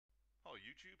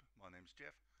YouTube. My name's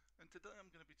Jeff, and today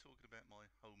I'm going to be talking about my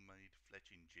homemade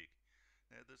fletching jig.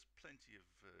 Now there's plenty of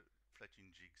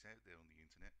fletching jigs out there on the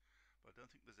internet, but I don't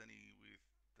think there's any with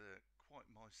quite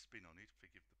my spin on it,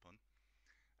 forgive the pun.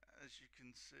 As you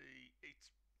can see,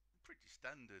 it's pretty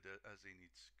standard, as in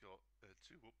it's got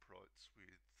two uprights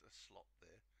with a slot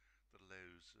there that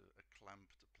allows a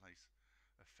clamp to place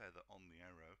a feather on the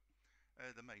arrow.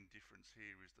 The main difference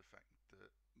here is the fact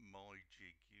that my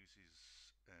jig uses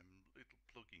little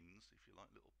plugins, if you like,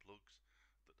 little plugs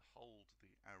that hold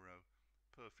the arrow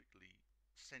perfectly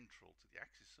central to the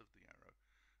axis of the arrow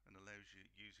and allows you,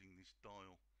 using this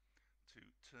dial, to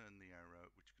turn the arrow,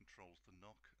 which controls the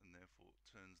nock and therefore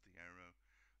turns the arrow,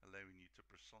 allowing you to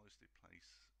precisely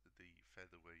place the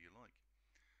feather where you like.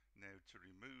 Now to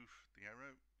remove the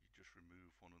arrow, you just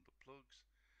remove one of the plugs,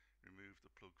 remove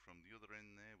the plug from the other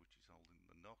end there, which is holding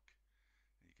the nock.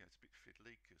 There you go, it's a bit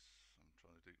fiddly because I'm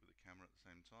trying to do it with the camera at the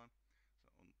same time.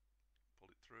 So pull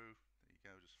it through, there you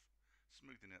go, just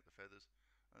smoothing out the feathers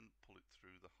and pull it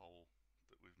through the hole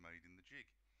that we've made in the jig.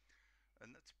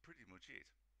 And that's pretty much it.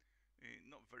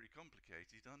 Not very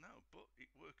complicated, I know, but it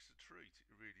works a treat,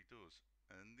 it really does.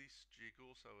 And this jig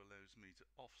also allows me to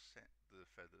offset the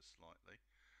feathers slightly.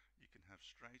 You can have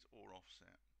straight or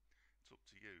offset, it's up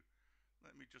to you.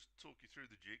 Let me just talk you through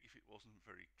the jig if it wasn't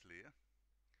very clear.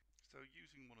 So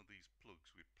using one of these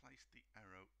plugs, we've placed the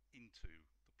arrow into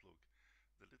the plug.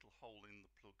 The little hole in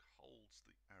the plug holds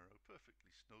the arrow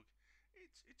perfectly snug.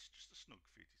 It's just a snug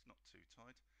fit, it's not too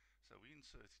tight. So we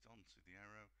insert it onto the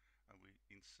arrow and we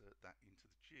insert that into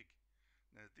the jig.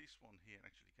 Now this one here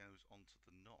actually goes onto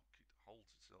the nock. It holds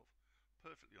itself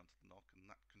perfectly onto the nock, and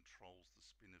that controls the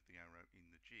spin of the arrow in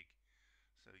the jig.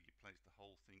 So you place the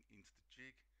whole thing into the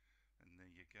jig, and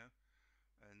there you go.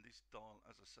 And this dial,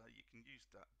 as I say, you can use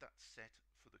that set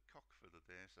for the cock feather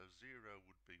there. So 0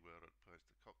 would be where I'd place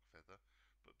the cock feather,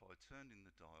 but by turning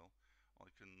the dial I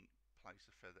can place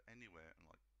a feather anywhere, and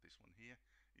like this one here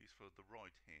is for the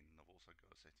right hen, and I've also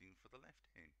got a setting for the left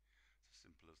hen. It's as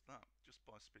simple as that, just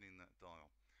by spinning that dial.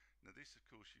 Now this, of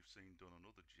course, you've seen done on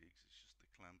other jigs. It's just the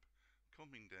clamp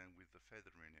coming down with the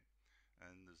feather in it,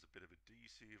 and there's a bit of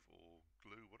adhesive or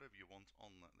glue, whatever you want,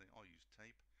 on that. I use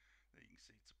tape. There you can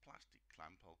see it's a plastic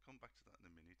clamp, I'll come back to that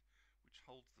in a minute, which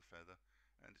holds the feather,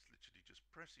 and it literally just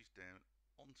presses down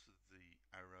onto the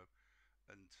arrow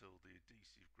until the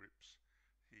adhesive grips.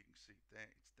 Here you can see there,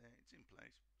 it's in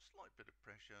place. Slight bit of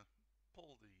pressure,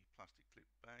 pull the plastic clip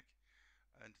back,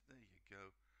 and there you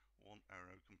go, one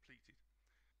arrow completed.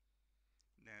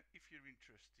 Now if you're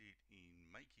interested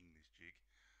in making this jig,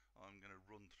 I'm going to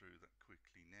run through that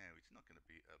quickly now. It's not going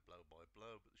to be a blow by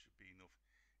blow, but there should be enough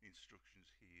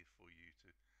instructions here for you to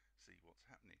see what's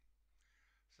happening.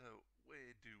 So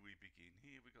where do we begin?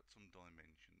 Here we've got some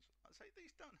dimensions. I say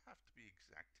these don't have to be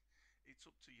exact. It's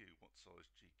up to you what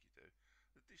size jig you do.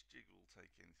 This jig will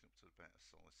take anything up to about a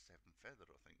size 7 feather,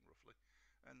 I think, roughly,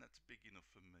 and that's big enough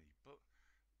for me. But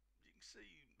you can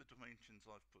see the dimensions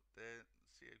I've put there,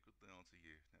 see how good they are to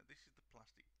you. Now this is the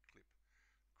plastic clip,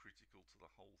 critical to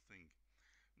the whole thing.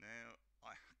 Now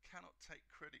I cannot take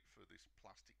credit for this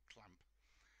plastic clamp.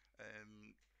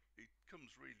 It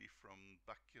comes really from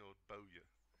Backyard Bowyer.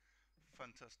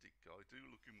 Fantastic guy, do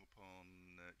look him up on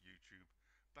YouTube.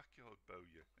 Backyard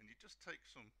Bowyer, and you just take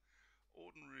some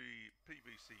ordinary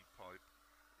PVC pipe.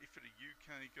 If you're a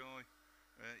UK guy,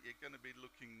 you're going to be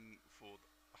looking for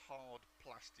hard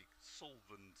plastic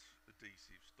solvent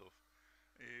adhesive stuff.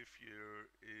 If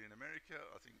you're in America,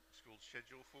 I think it's called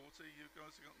Schedule 40 you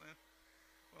guys have got there.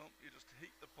 Well, you just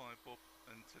heat the pipe up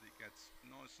until it gets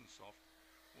nice and soft.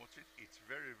 Watch it, it's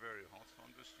very hot.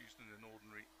 I'm just using an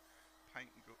ordinary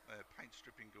paint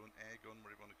stripping gun, air gun,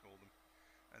 whatever you want to call them.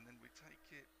 And then we take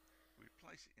it, we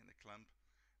place it in the clamp,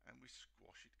 and we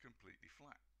squash it completely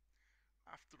flat.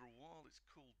 After a while it's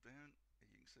cooled down.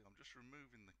 You can see I'm just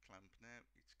removing the clamp now.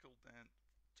 It's cooled down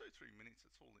 2-3 minutes,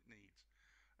 that's all it needs.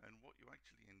 And what you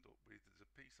actually end up with is a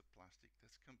piece of plastic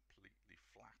that's completely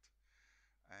flat.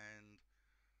 And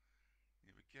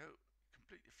here we go,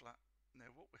 completely flat.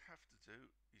 Now what we have to do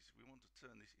is we want to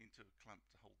turn this into a clamp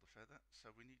to hold the feather, so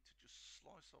we need to just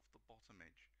slice off the bottom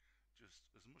edge just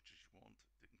as much as you want.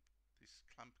 This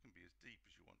clamp can be as deep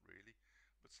as you want really,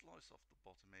 but slice off the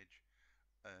bottom edge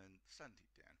and sand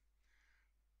it down.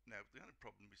 Now the only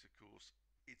problem is, of course,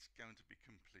 it's going to be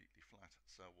completely flat,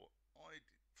 so what I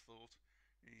thought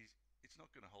is it's not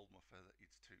going to hold my feather,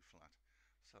 it's too flat.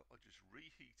 So I just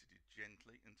reheated it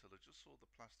gently until I just saw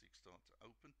the plastic start to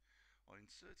open. I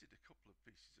inserted a couple of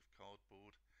pieces of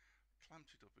cardboard,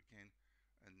 clamped it up again,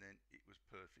 and then it was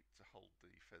perfect to hold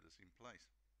the feathers in place.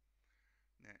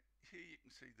 Now here you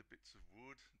can see the bits of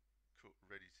wood cut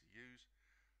ready to use.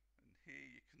 And here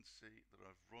you can see that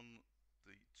I've run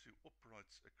the two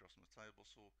uprights across my table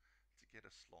saw to get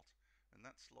a slot, and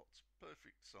that slot's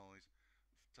perfect size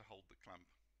to hold the clamp.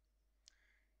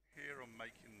 Here I'm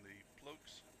making the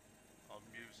plugs. I'm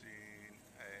using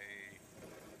a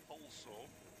hole saw.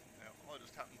 Now I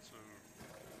just happen to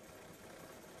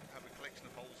have a collection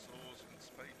of hole saws and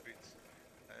spade bits,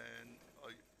 and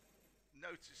I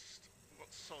noticed what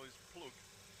size plug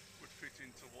would fit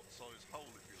into what size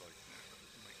hole, if you like. Now, if that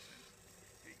doesn't make sense.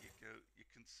 Here you go. You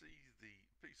can see the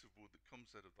piece of wood that comes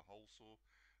out of the hole saw,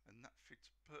 and that fits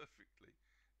perfectly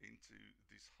into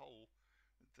this hole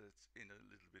that's in a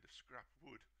little bit of scrap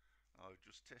wood. I've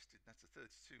just tested. That's a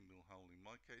 32mm hole in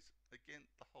my case. Again,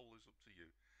 the hole is up to you.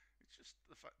 It's just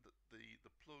the fact that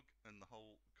the plug and the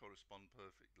hole correspond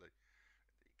perfectly.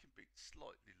 It can be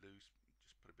slightly loose.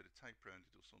 Just put a bit of tape around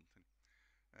it or something.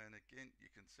 And again,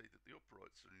 you can see that the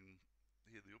uprights are in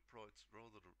here. The uprights,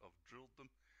 rather, I've drilled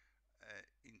them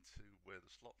into where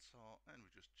the slots are, and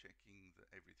we're just checking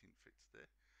that everything fits there,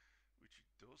 which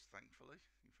it does, thankfully.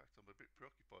 In fact, I'm a bit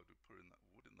preoccupied with putting that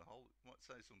wood in the hole. It might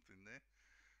say something there.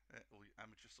 All you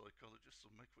amateur psychologists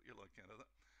will make what you like out of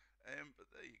that. But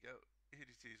there you go. Here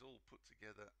it is, all put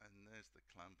together, and there's the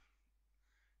clamp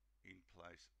in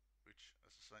place, which,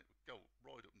 as I say, would go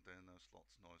right up and down those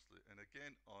slots nicely. And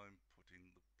again, I'm putting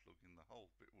the plug in the hole,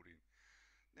 bit wood in.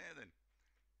 Now then,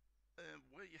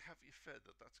 where you have your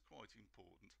feather, that's quite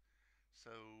important.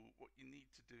 So what you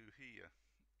need to do here,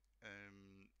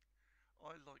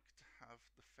 I like to have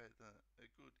the feather a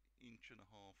good 1.5 inches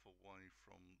away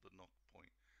from the nock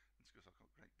point. It's because I've got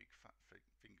great big fat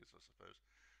fingers, I suppose.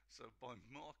 So by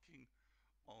marking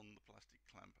on the plastic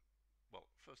clamp, well,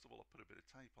 first of all I put a bit of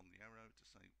tape on the arrow to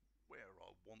say where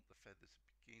I want the feather to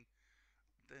begin.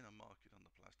 Then I mark it on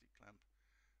the plastic clamp,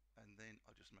 and then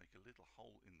I just make a little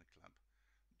hole in the clamp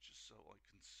just so I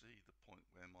can see the point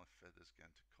where my feather's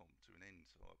going to come to an end.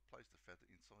 So I place the feather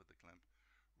inside the clamp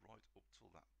right up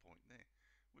till that point there,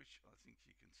 which I think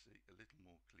you can see a little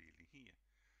more clearly here.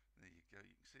 There you go,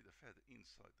 you can see the feather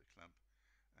inside the clamp,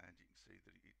 and you can see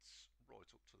that it's right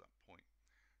up to that point.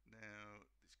 Now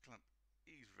this clamp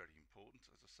is very important,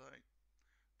 as I say.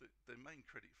 The main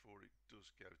credit for it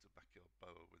does go to Backyard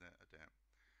Boa, without a doubt.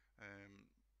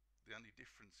 The only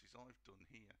differences I've done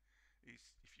here is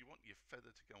if you want your feather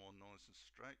to go on nice and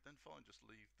straight, then fine, just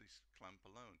leave this clamp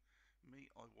alone. Me,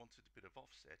 I wanted a bit of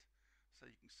offset, so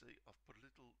you can see I've put a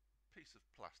little piece of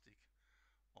plastic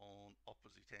on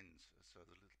opposite ends. So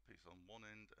there's a little piece on one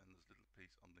end and there's a little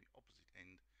piece on the opposite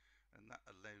end, and that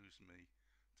allows me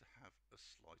to have a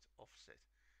slight offset.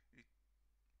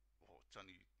 It's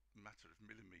only a matter of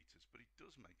millimeters, but it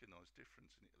does make a nice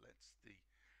difference, and it lets the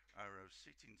arrow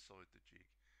sit inside the jig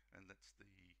and lets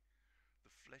the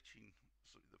fletching,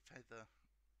 so the feather,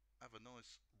 have a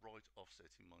nice right offset.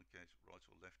 In my case, right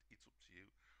or left, it's up to you.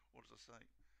 Or as I say,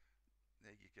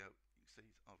 there you go, you see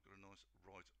I've got a nice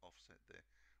right offset there.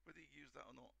 Whether you use that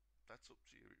or not, that's up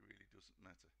to you. It really doesn't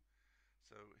matter.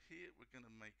 So here we're going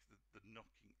to make the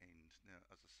knocking end. Now,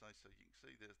 as I say, so you can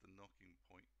see there's the knocking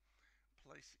point.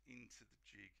 Place into the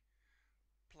jig.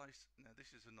 Place, now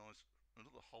this is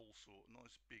another hole saw,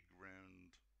 nice big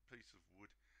round piece of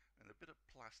wood and a bit of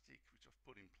plastic which I've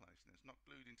put in place. Now it's not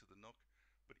glued into the nock,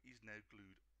 but it is now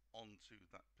glued onto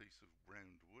that piece of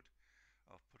round wood.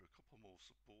 I've put a couple more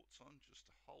supports on just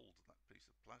to hold that piece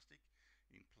of plastic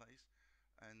in place,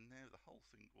 and now the whole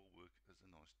thing will work as a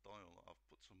nice dial. I've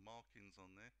put some markings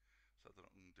on there so that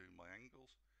I can do my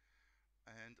angles,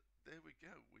 and there we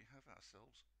go, we have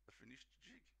ourselves a finished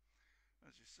jig.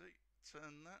 As you see,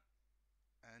 turn that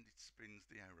and it spins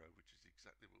the arrow, which is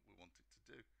exactly what we want it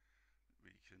to do.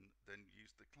 We can then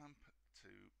use the clamp to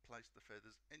place the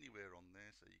feathers anywhere on there,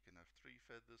 so you can have 3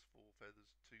 feathers, 4 feathers,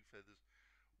 2 feathers,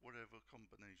 whatever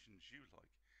combinations you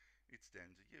like. It's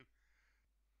down to you.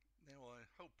 Now I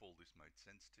hope all this made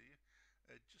sense to you.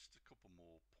 Just a couple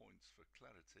more points for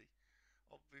clarity.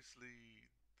 Obviously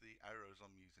the arrows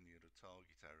I'm using here are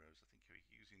target arrows. I think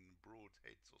you're using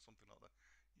broadheads or something like that.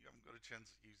 You haven't got a chance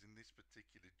of using this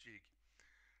particular jig.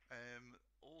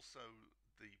 Also,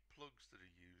 the plugs that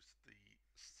are used, the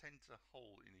center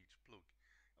hole in each plug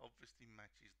obviously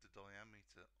matches the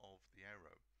diameter of the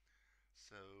arrow.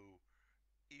 So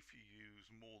if you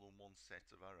use more than one set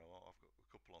of arrow, I've got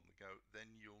a couple on the go, then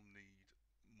you'll need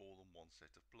more than one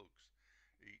set of plugs.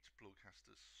 Each plug has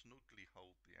to snugly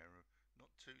hold the arrow, not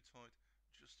too tight,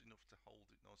 just enough to hold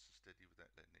it nice and steady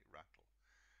without letting it rattle.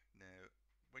 Now,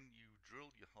 when you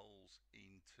drill your holes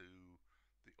into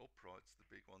the uprights, the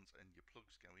big ones, and your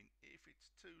plugs go in, if it's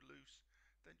too loose,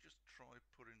 then just try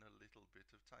putting a little bit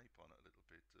of tape on it, a little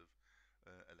bit of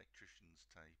electrician's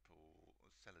tape or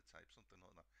sellotape, something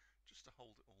like that, just to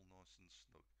hold it all nice and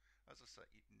snug. As I say,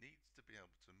 it needs to be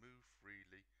able to move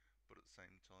freely, but at the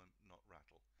same time not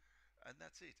rattle. And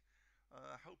that's it.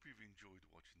 I hope you've enjoyed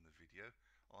watching the video.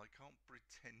 I can't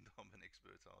pretend I'm an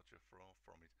expert archer, far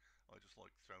from it. I just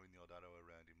like throwing the odd arrow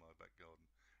around in my back garden.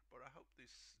 But I hope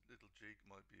this little jig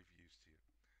might be of use to you.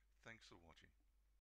 Thanks for watching.